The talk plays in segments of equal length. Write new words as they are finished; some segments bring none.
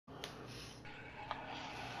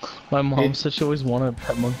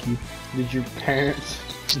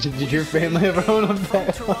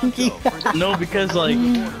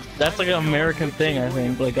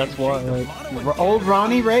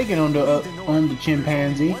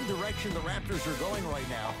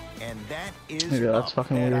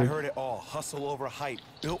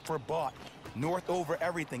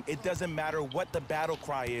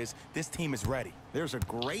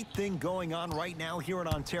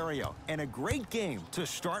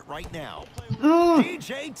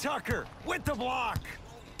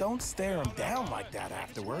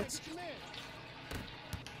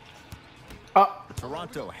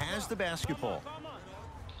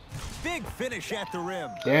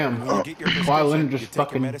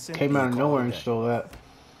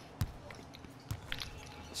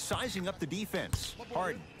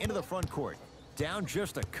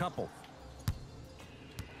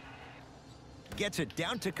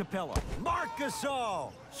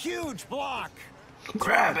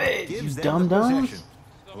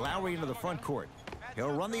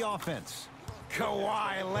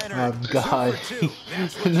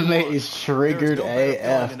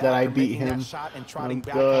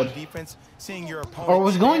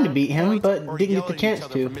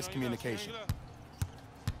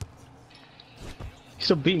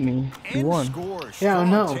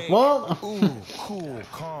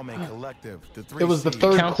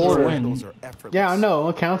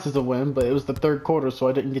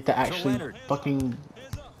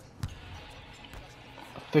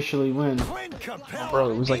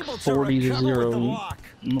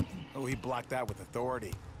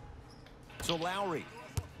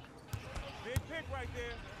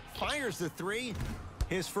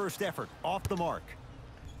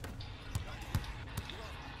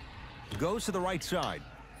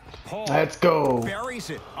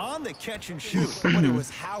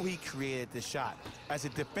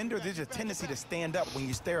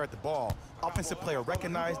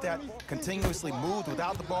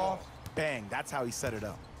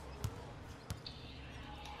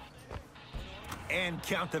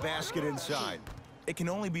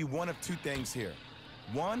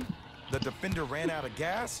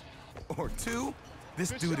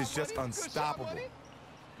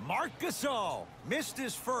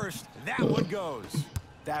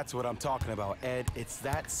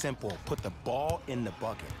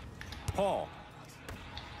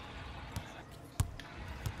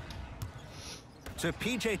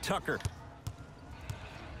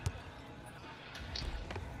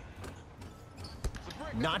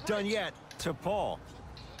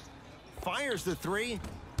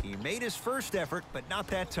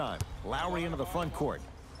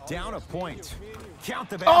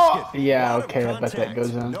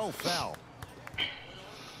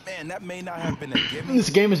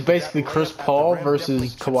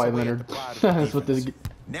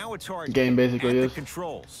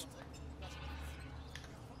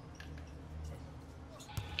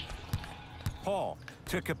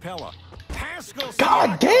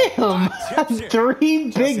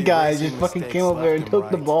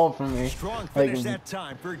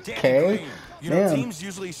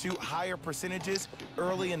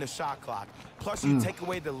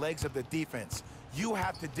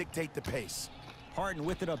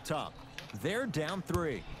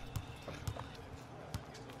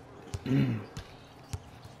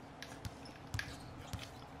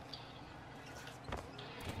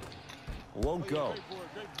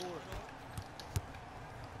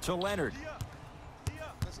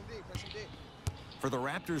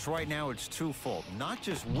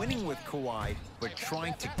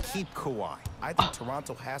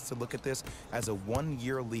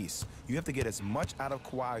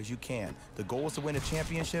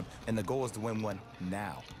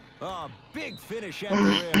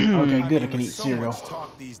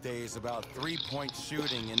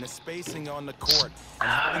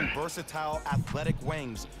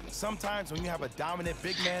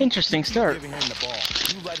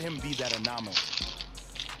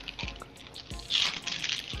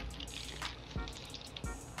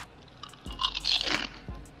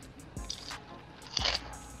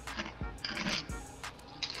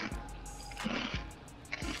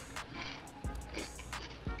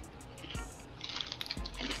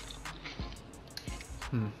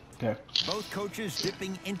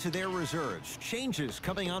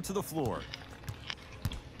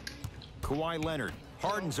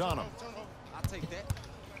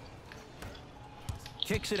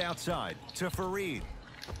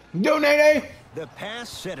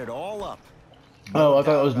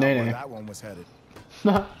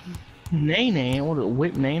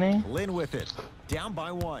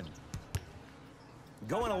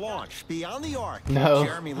Going to launch beyond the arc. No,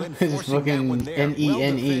 Jeremy Lin it's forcing that one fucking there. N-E-N-E.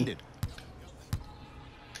 Well defended.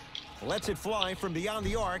 Lets it fly from beyond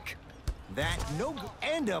the arc. That no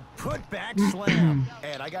and a putback slam.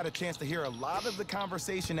 And I got a chance to hear a lot of the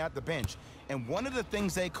conversation at the bench. And one of the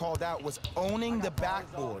things they called out was owning the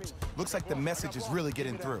backboards. Looks like the message is really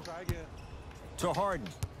getting through. To Harden.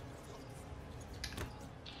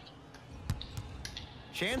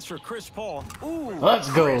 Chance for Chris Paul. Ooh, Let's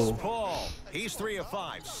go. Chris Paul. He's 3 of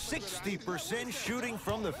 5. 60% shooting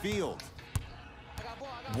from the field.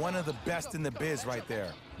 One of the best in the biz right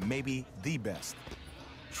there. Maybe the best.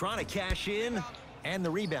 Trying to cash in. And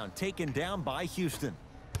the rebound taken down by Houston.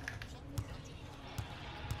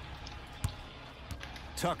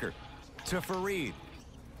 Tucker to Fareed.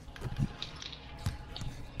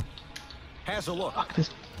 Has a look.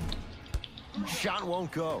 Shot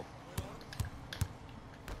won't go.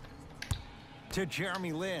 To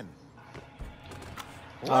Jeremy Lin.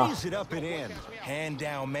 Lays it up and in. Hand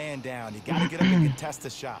down, man down. You got to get up and contest the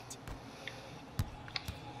shot.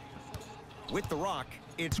 With the rock,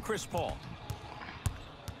 it's Chris Paul.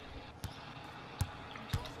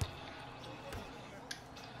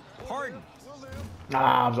 Harden.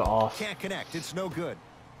 Ah, I was off. Can't connect. It's no good.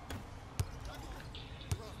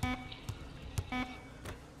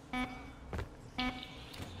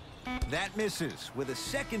 That misses with a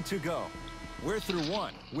second to go. We're through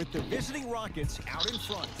one with the visiting Rockets out in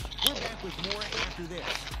front. We're back with more after this.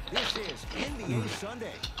 This is NBA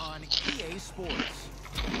Sunday on EA Sports.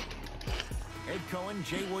 Ed Cohen,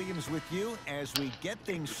 Jay Williams with you as we get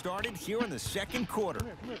things started here in the second quarter.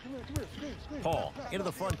 Paul into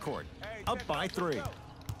the front court, up by 3.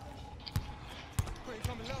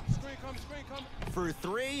 For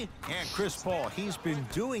 3, and Chris Paul, he's been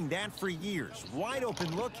doing that for years. Wide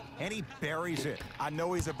open look, and he buries it. I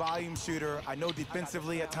know he's a volume shooter. I know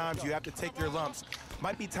defensively at times you have to take your lumps.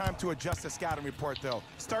 Might be time to adjust the scouting report, though.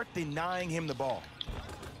 Start denying him the ball.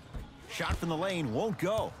 Shot from the lane won't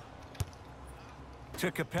go.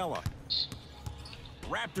 To Capella.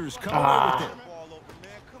 Raptors come away with it.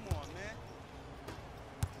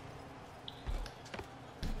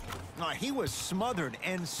 He was smothered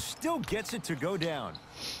and still gets it to go down.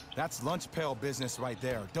 That's lunch pail business right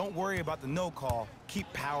there. Don't worry about the no call.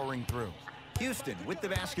 Keep powering through. Houston with the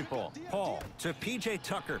basketball. Paul to P.J.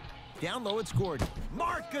 Tucker. Down low, it's Gordon.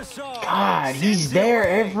 Marc Gasol. God, he's there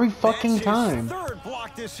every fucking time. Third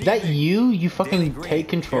block this Is that evening. you fucking take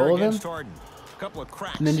control of him? Couple of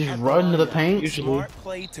cracks And then just run to the paint? Smart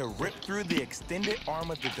play to rip through the extended arm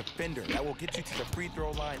of the defender. That will get you to the free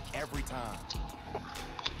throw line every time.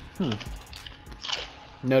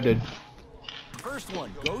 Noted. First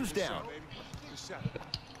one goes down.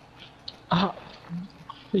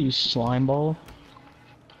 You slime ball.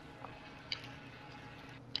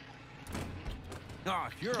 Oh,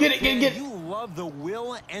 you're Get it, get it. You love the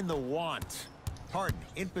will and the want. Harden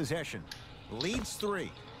in possession. Leads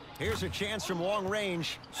 3. Here's a chance from long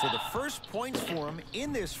range. So the first points for him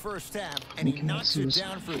in this first half, and he knocks it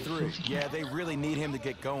down for 3. Yeah, they really need him to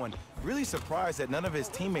get going. Really surprised that none of his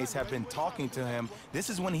teammates have been talking to him.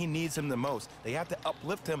 This is when he needs him the most. They have to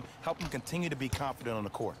uplift him, help him continue to be confident on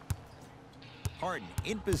the court. Harden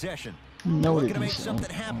in possession. No, Looking to make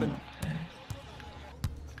something happen.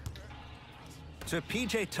 To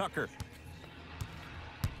P.J. Tucker.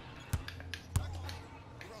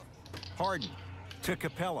 Harden to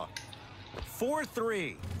Capella.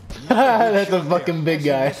 4-3. That's a fucking big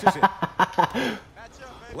guy.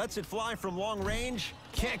 Lets it fly from long range.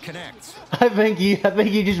 Can't connect. I think you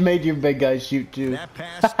just made your big guy shoot too. That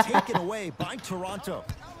pass taken away by Toronto.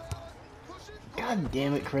 God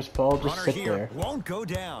damn it, Chris Paul, just Runner sit here there. won't go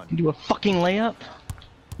down. You do a fucking layup?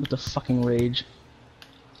 With the fucking rage.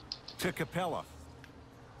 To Capella.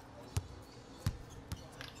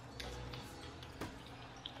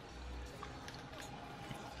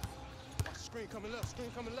 Screen coming left,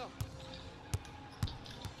 screen coming left.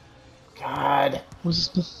 God. What's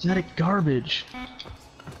this pathetic garbage?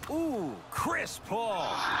 Ooh, Chris Paul.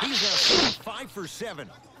 He's now 5 for 7.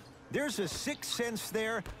 There's a sixth sense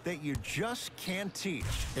there that you just can't teach.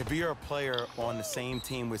 If you're a player on the same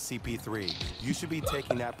team with CP3, you should be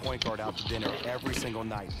taking that point guard out to dinner every single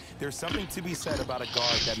night. There's something to be said about a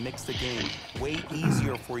guard that makes the game way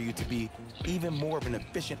easier for you to be even more of an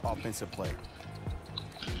efficient offensive player.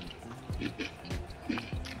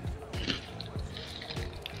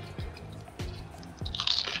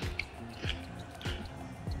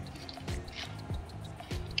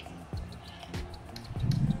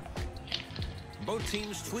 Both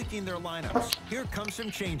teams tweaking their lineups. Here come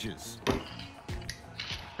some changes.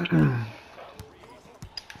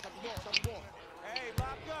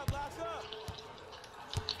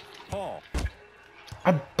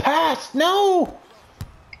 pass. No.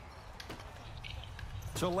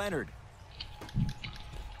 To Leonard.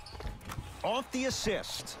 Off the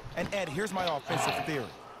assist. And Ed, here's my offensive theory.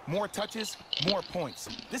 More touches, more points.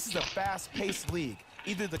 This is a fast-paced league.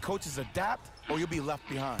 Either the coaches adapt or you'll be left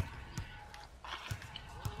behind.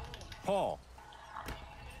 Paul.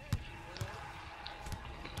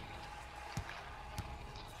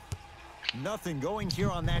 Nothing going here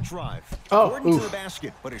on that drive. Oh, Gordon to the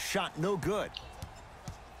basket, but a shot no good.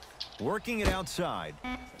 Working it outside.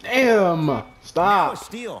 Damn. Now a Stop.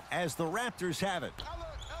 steal as the Raptors have it.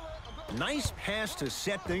 Nice pass to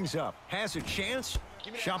set things up. Has a chance.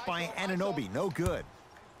 Shot by Anunoby, no good.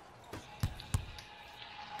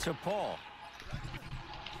 To Paul.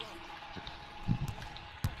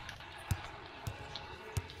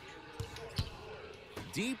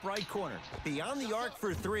 Deep right corner. Beyond the arc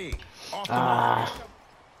for three. Off the mark.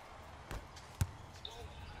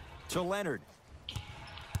 To Leonard.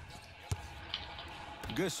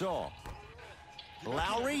 Gasol.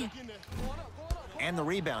 Lowry. And the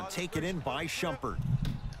rebound taken in by Shumpert.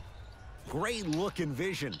 Great look and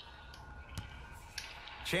vision.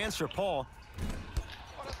 Chance for Paul.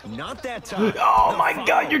 Not that time. Oh my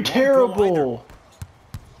God, you're terrible.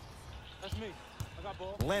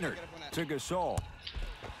 Leonard to Gasol.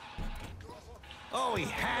 Oh, he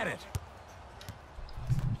had it.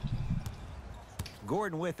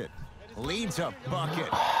 Gordon with it. Leads a bucket.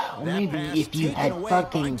 Maybe if you had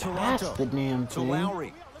fucking passed the damn To thing.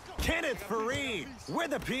 Lowry. Kenneth Faried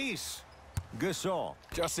with a piece. Gasol.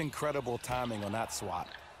 Just incredible timing on that swat.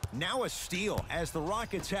 Now a steal as the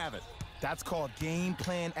Rockets have it. That's called game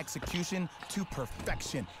plan execution to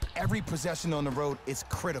perfection. Every possession on the road is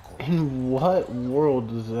critical. In what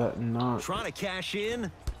world is that not? Trying to cash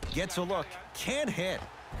in. Gets a look. Can't hit.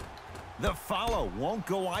 The follow won't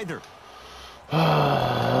go either.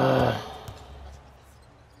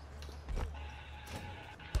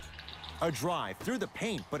 A drive through the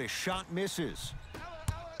paint, but his shot misses.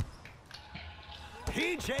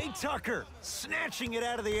 P.J. Tucker snatching it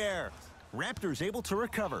out of the air. Raptors able to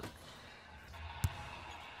recover.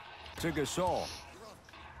 To Gasol.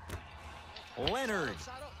 Leonard.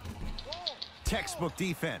 Textbook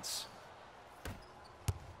defense.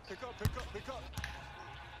 Pick up.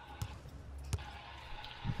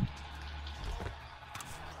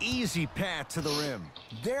 Easy path to the rim.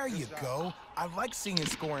 There you go. I like seeing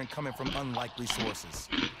scoring coming from unlikely sources.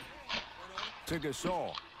 To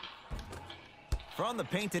Gasol. From the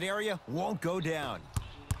painted area, won't go down.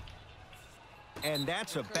 And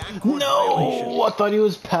that's a backcourt violation. No, I thought he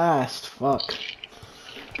was passed. Fuck.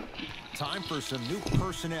 Time for some new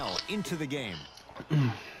personnel into the game.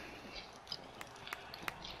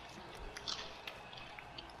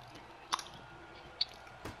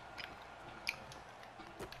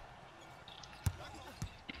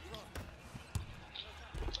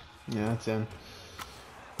 Yeah, that's in.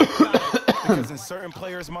 Because in certain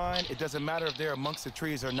players' mind, it doesn't matter if they're amongst the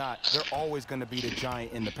trees or not. They're always going to be the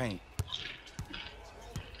giant in the paint.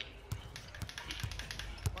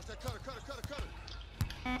 Watch that cutter.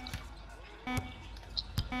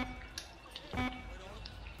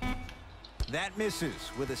 That misses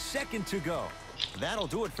with a second to go. That'll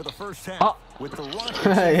do it for the first half. Oh. With the Rockets.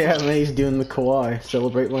 Yeah, man, he's doing the Kawhi.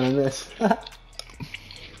 Celebrate when I miss.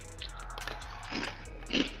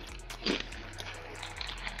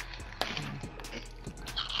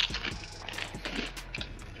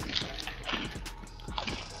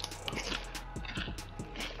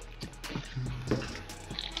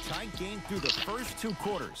 Tight game through the first two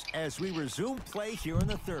quarters as we resume play here in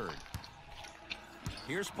the third.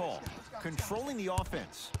 Here's Paul, controlling the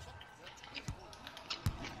offense.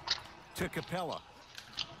 To Capella.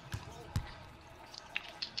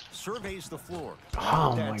 Surveys the floor.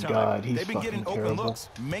 Oh my God, he's They've been fucking getting open terrible. looks,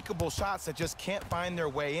 makeable shots that just can't find their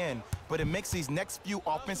way in, but it makes these next few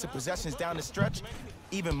offensive possessions down the stretch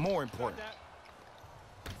even more important.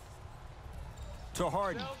 To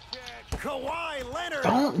Harden. Kawhi Leonard.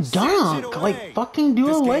 Don't sends it dunk. away. Like, fucking do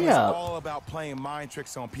This a game is layup. all about playing mind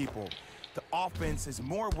tricks on people. The offense is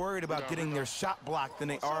more worried about getting their shot blocked than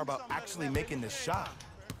they are about actually making the shot.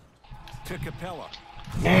 To Capella.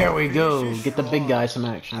 There we go. Get the big guy some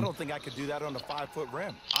I action. don't think I could do that on a 5-foot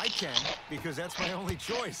rim. I can, because that's my only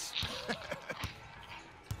choice.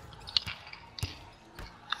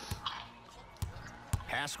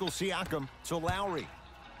 Pascal Siakam to Lowry.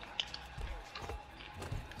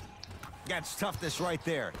 That's toughness right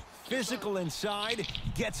there. Physical inside,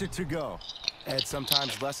 gets it to go. Ed,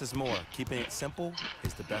 sometimes less is more. Keeping it simple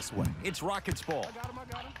is the best way. It's Rockets ball. I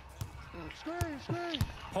got him. Screen.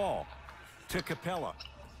 Paul to Capella.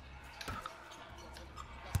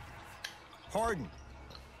 Harden.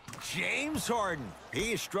 James Harden.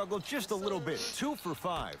 He has struggled just a little bit. 2 for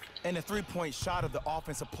 5. And the three-point shot of the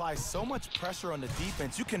offense applies so much pressure on the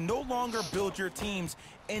defense, you can no longer build your teams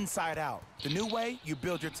inside out. The new way, you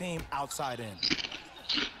build your team outside in.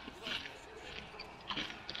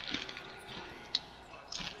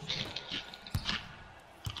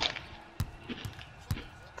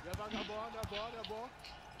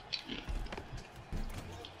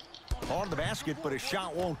 Ball to the basket, but a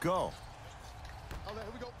shot won't go.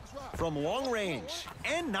 From long range,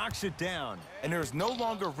 and knocks it down. And there's no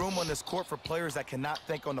longer room on this court for players that cannot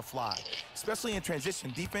think on the fly. Especially in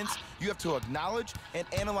transition defense, you have to acknowledge and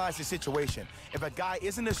analyze the situation. If a guy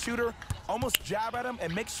isn't a shooter, almost jab at him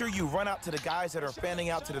and make sure you run out to the guys that are fanning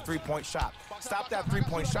out to the three-point shot. Stop that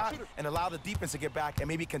three-point shot and allow the defense to get back and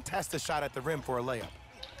maybe contest the shot at the rim for a layup.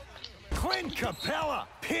 Clint Capella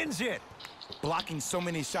pins it. Blocking so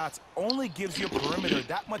many shots only gives your perimeter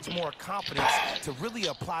that much more confidence to really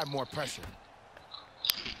apply more pressure.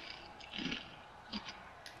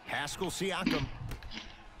 Pascal Siakam.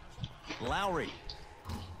 Lowry.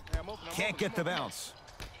 Can't get the bounce.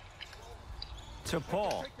 To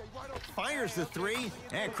Paul. Fires the 3.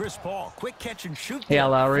 And Chris Paul. Quick catch and shoot. Yeah,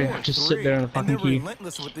 Lowry. Just sit there in the And fucking they're key.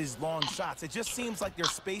 relentless with these long shots. It just seems like their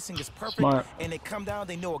spacing is perfect. Smart. And they come down,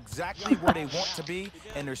 they know exactly where they want to be,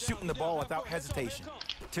 and they're shooting the ball without hesitation.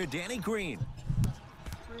 To Danny Green.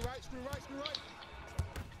 Screen right, screen right, screen right.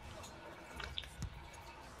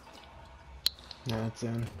 Yeah, it's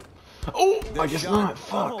in. Oh, I guess shot not.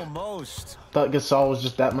 Fuck. Almost. Thought Gasol was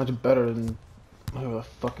just that much better than who the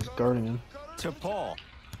fuck is guarding him. To Paul.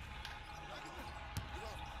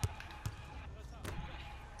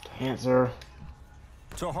 Answer.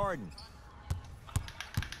 To Harden.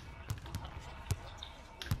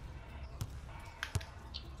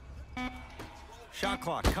 Shot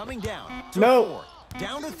clock coming down. To No. 4.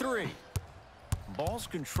 Down to 3. Ball's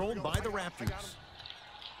controlled by the Raptors.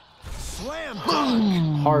 Slam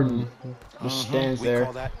dunk. Harden just stands We there.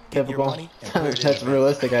 call that get your Typical. money and put it in That's the bank.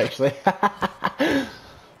 realistic, actually.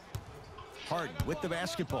 Harden with the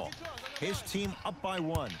basketball. His team up by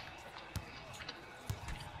 1.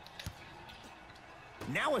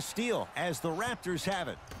 Now a steal as the Raptors have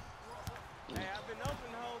it.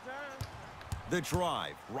 The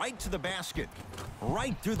drive right to the basket.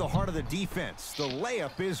 Right through the heart of the defense. The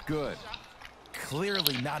layup is good.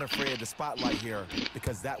 Clearly not afraid of the spotlight here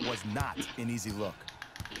because that was not an easy look.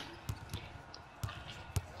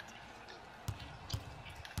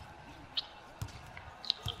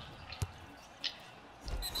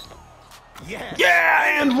 Yes.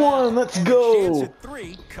 Yeah, and one. Let's Chance go. at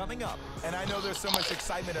 3 coming up. And I know there's so much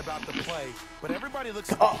excitement about the play, but everybody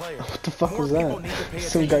looks at the Oh, player. what the fuck More was people that? need to pay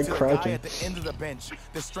Some attention guy to the crouching. guy at the end of the bench,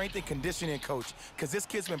 the strength and conditioning coach, because this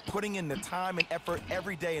kid's been putting in the time and effort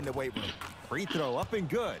every day in the weight room. Free throw up and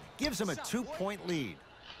good. Gives him a 2-point lead.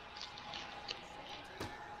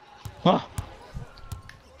 Huh.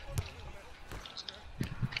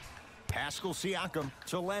 Pascal Siakam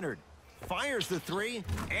to Leonard. Fires the 3,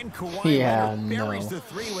 and Kawhi Yeah, Leonard buries no. the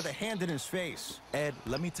 3 with a hand in his face. Ed,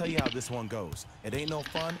 let me tell you how this one goes. It ain't no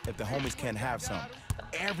fun if the homies can't have some.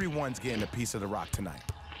 Everyone's getting a piece of the rock tonight.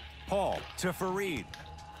 Paul to Fareed.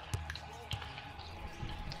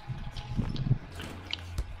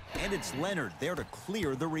 And it's Leonard there to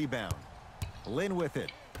clear the rebound. Lynn with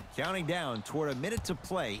it. Counting down toward a minute to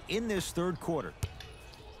play in this 3rd quarter.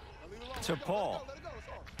 To Paul.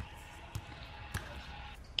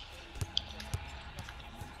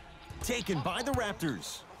 Taken by the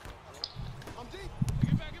Raptors. I'm deep.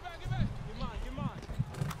 Get back, get back, get back. Get mine, get mine.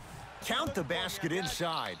 Count the basket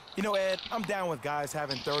inside. You know, Ed, I'm down with guys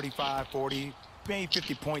having 35, 40, maybe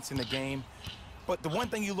 50 points in the game. But the one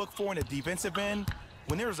thing you look for in the defensive end,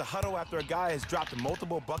 when there's a huddle after a guy has dropped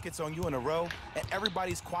multiple buckets on you in a row, and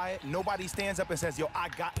everybody's quiet, nobody stands up and says, yo, I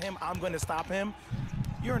got him, I'm going to stop him,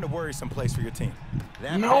 you're in a worrisome place for your team.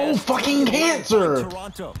 That No pass fucking taken away by answer.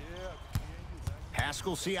 Toronto.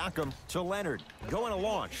 Pascal Siakam to Leonard. Going to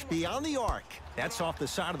launch beyond the arc. That's off the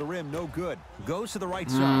side of the rim. No good. Goes to the right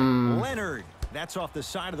side. Leonard. That's off the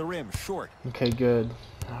side of the rim. Short. Okay, good.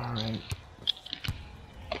 All right.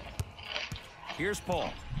 Here's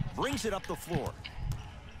Paul. Brings it up the floor.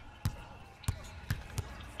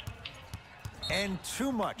 And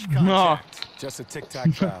too much contact. Just a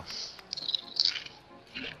tic-tac foul.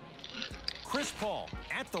 Chris Paul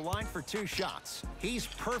at the line for 2 shots. He's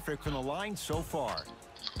perfect from the line so far.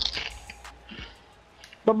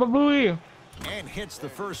 Ba-ba-booey. And hits the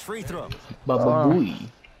first free throw. Baba booey.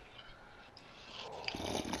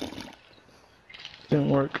 Didn't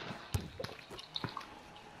work.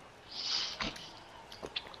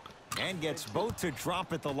 And gets both to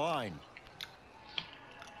drop at the line.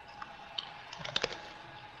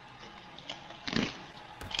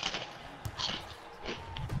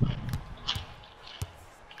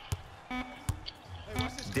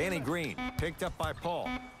 Danny Green picked up by Paul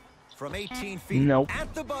from 18 feet Nope.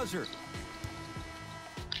 at the buzzer.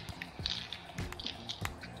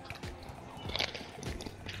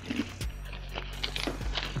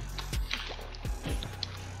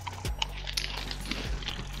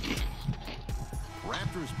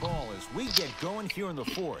 Raptors ball as we get going here in the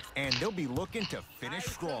fourth, and they'll be looking to finish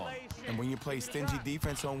strong. And when you play stingy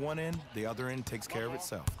defense on one end, the other end takes care of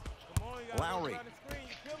itself. Lowry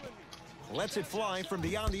lets it fly from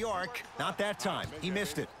beyond the arc. Not that time. He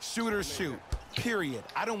missed it. Shooters shoot. Period.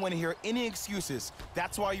 I don't want to hear any excuses.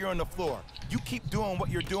 That's why you're on the floor. You keep doing what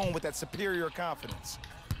you're doing with that superior confidence.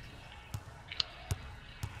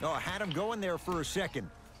 Oh, had him going there for a second.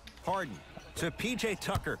 Harden to P.J.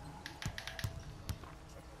 Tucker.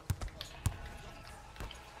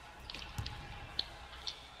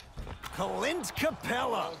 Clint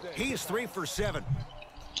Capella. He's 3 for 7.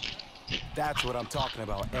 That's what I'm talking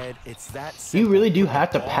about, Ed. It's that You simple. really do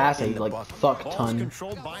have to Ball pass a in the like bucket. fuck Ball's ton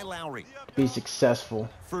controlled by Lowry. to be successful.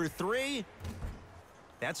 For 3.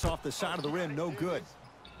 That's off the side of the rim. No good.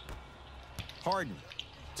 Harden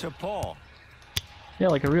to Paul. Yeah,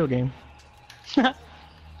 like a real game.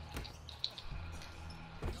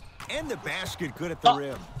 And the basket good at the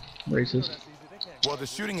rim. Racist. Well, the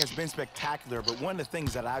shooting has been spectacular, but one of the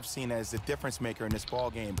things that I've seen as the difference maker in this ball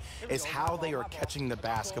game is how they are catching the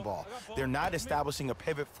basketball. They're not establishing a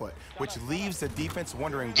pivot foot, which leaves the defense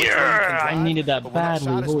wondering which way you can drive. I needed that But when that badly.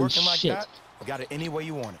 shot is Holy working like shit. that, you got it any way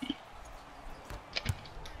you want it.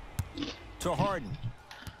 To Harden.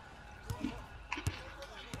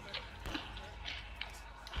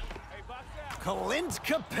 Clint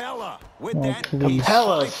Capella with that. he's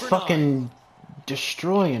Capella's 5 for 9. fucking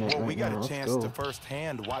destroying it Well, we right got now. a Let's chance go. to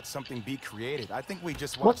firsthand watch something be created. I think we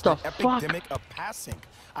just What watched the an fuck? epidemic of passing.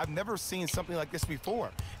 I've never seen something like this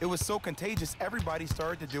before. It was so contagious, everybody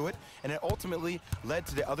started to do it, and it ultimately led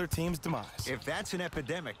to the other team's demise. If that's an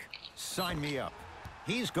epidemic, sign me up.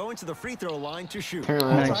 He's going to the free throw line to shoot. Apparently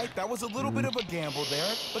All that's- right, that was a little bit of a gamble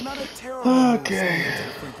there, but not a terrible move sending it to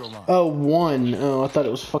the free throw line. Oh, one. Oh, I thought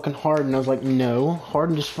it was fucking Harden. I was like, no.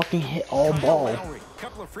 Harden just fucking hit all Kyle ball. Lowry,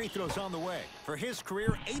 couple of free throws on the way. For his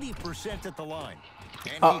career, 80% at the line.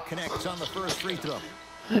 And he connects on the first free throw.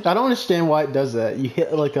 I don't understand why it does that. You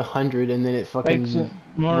hit like 100 and then it fucking Makes it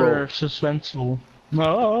more roll. suspenseful.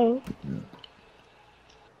 No.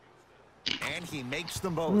 And he makes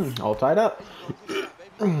them both. All tied up.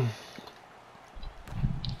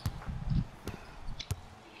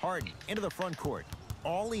 Harden into the front court.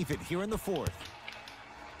 All even here in the fourth.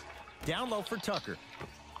 Down low for Tucker.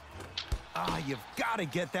 Ah, you've got to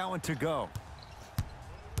get that one to go.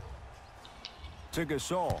 To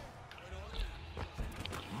Gasol.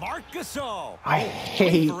 Marc Gasol. I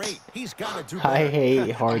hate. 8 for 8. He's got to do I better. hate I'm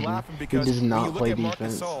Harden. laughing He because does when you not look play at Marc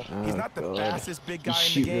defense. Gasol, he's not the God. fastest big guy He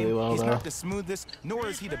in shoot the game. really well, He's though. not the smoothest, nor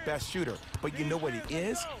is he the best shooter. But you know what he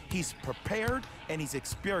is? He's prepared and he's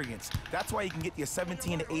experienced. That's why you can get you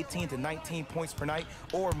 17 to 18 to 19 points per night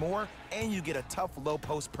or more, and you get a tough low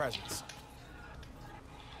post presence.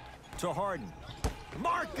 To Harden.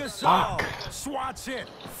 Marc Gasol swats it.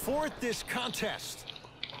 Fourth this contest.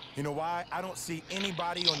 You know why? I don't see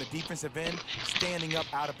anybody on the defensive end standing up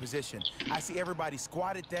out of position. I see everybody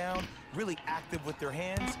squatted down, really active with their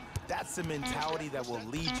hands. That's the mentality that will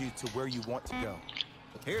lead you to where you want to go.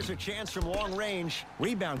 Here's a chance from long range.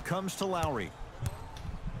 Rebound comes to Lowry.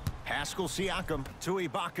 Pascal Siakam to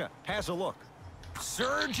Ibaka. Has a look.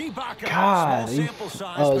 Serge Ibaka. God, Small sample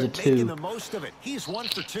size, oh, it was but a 2. making the most of it. He's 1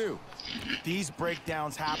 for 2. These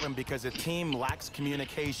breakdowns happen because the team lacks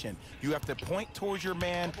communication. You have to point towards your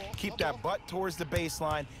man, keep that butt towards the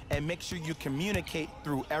baseline, and make sure you communicate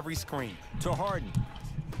through every screen. To Harden.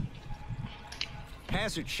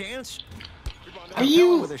 Has a chance. Are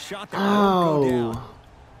you? With a shot that won't go Oh. down.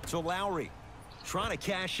 To Lowry. Trying to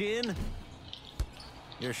cash in.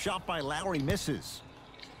 Their shot by Lowry misses.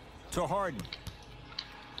 To Harden.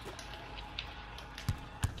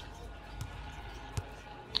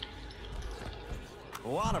 A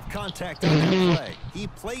lot of contact on that play. He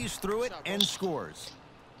plays through it and scores.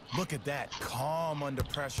 Look at that, calm under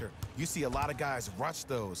pressure. You see a lot of guys rush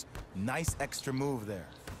those. Nice extra move there.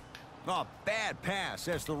 A bad pass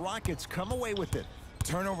as the Rockets come away with it.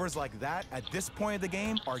 Turnovers like that at this point of the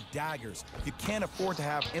game are daggers. You can't afford to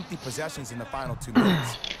have empty possessions in the final 2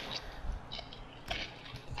 minutes.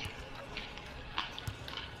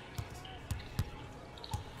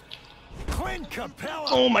 Clint Capella.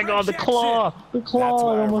 Oh my god, the rejects claw! it. The That's why claw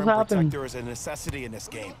a almost rim happened. protector is a necessity in this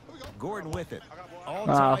game. Gordon with it. All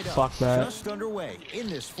Ah, tied up. fuck that. Just underway in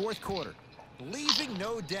this fourth quarter. Leaving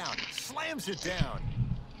no doubt. Slams it down.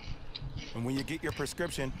 And when you get your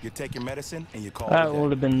prescription, you take your medicine and you call it a That day.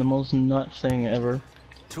 would have been the most nut thing ever.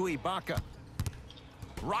 To Ibaka.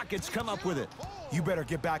 Rockets come up with it. You better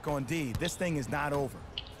get back on D. This thing is not over.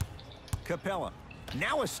 Capella.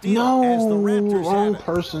 Now a steal as the No, Raptors wrong have it.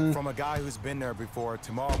 person. From a guy who's been there before,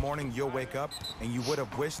 tomorrow morning you'll wake up and you would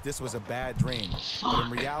have wished this was a bad dream. But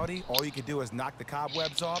in reality, all you can do is knock the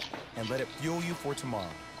cobwebs off and let it fuel you for tomorrow.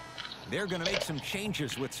 They're going to make some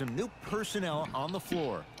changes with some new personnel on the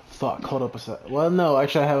floor. Fuck, hold up a sec. Well, no,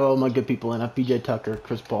 actually I have all my good people in. I have PJ Tucker,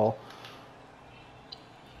 Chris Paul.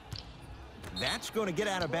 That's going to get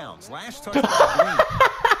out of bounds. Last touch by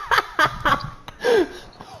Green.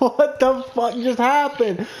 What the fuck just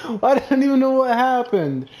happened? I didn't even know what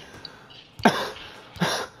happened.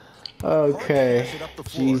 Okay.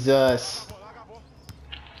 Jesus.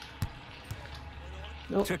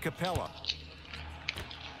 Nope. To Capella.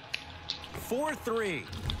 4-3.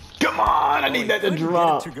 Come on, I need that to Couldn't get it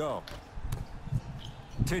drop. to go.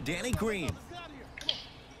 To Danny Green.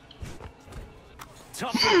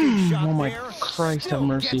 Tough looking shot Oh my there. Christ, Still have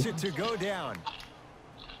mercy. gets it to go down.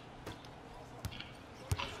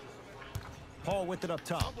 Paul with it up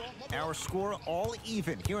top. Our score all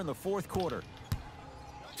even here in the fourth quarter.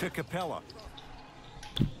 To Capella.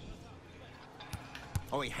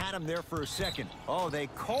 Oh, he had him there for a second. Oh, they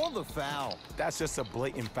called the foul. That's just a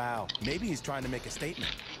blatant foul. Maybe he's trying to make a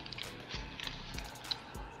statement.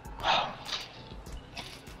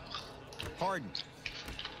 Harden.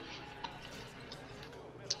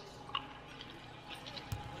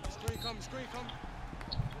 Screen coming, screen coming.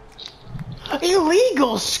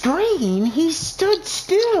 Illegal screen? He stood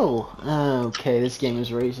still. Okay, this game is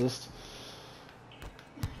racist.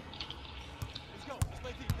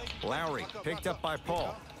 Lowry picked up by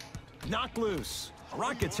Paul. Knocked loose.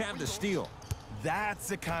 Rockets have the steal. That's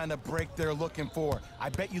the kind of break they're looking for. I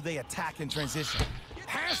bet you they attack in transition.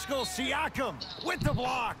 Pascal Siakam with the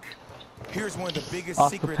block. Here's one of the biggest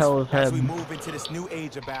Off the secrets Pella's as we head. move into this new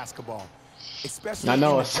age of basketball. Especially I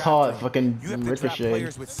know, in I the saw draft it room. fucking You have to draft ricochet.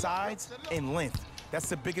 players with size and length. That's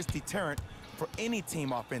the biggest deterrent for any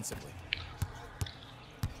team offensively.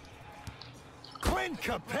 Clint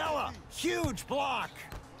Capella. Huge block.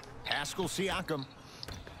 Pascal Siakam.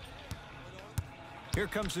 Here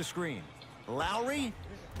comes the screen. Lowry.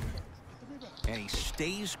 And he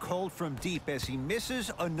stays cold from deep as he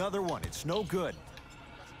misses another one. It's no good.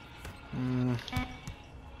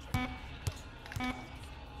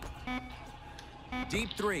 Deep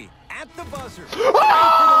three at the buzzer.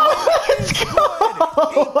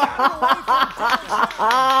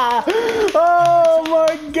 Oh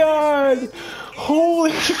my god!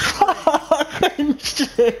 Holy fucking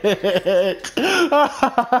shit!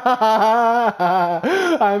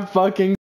 I'm fucking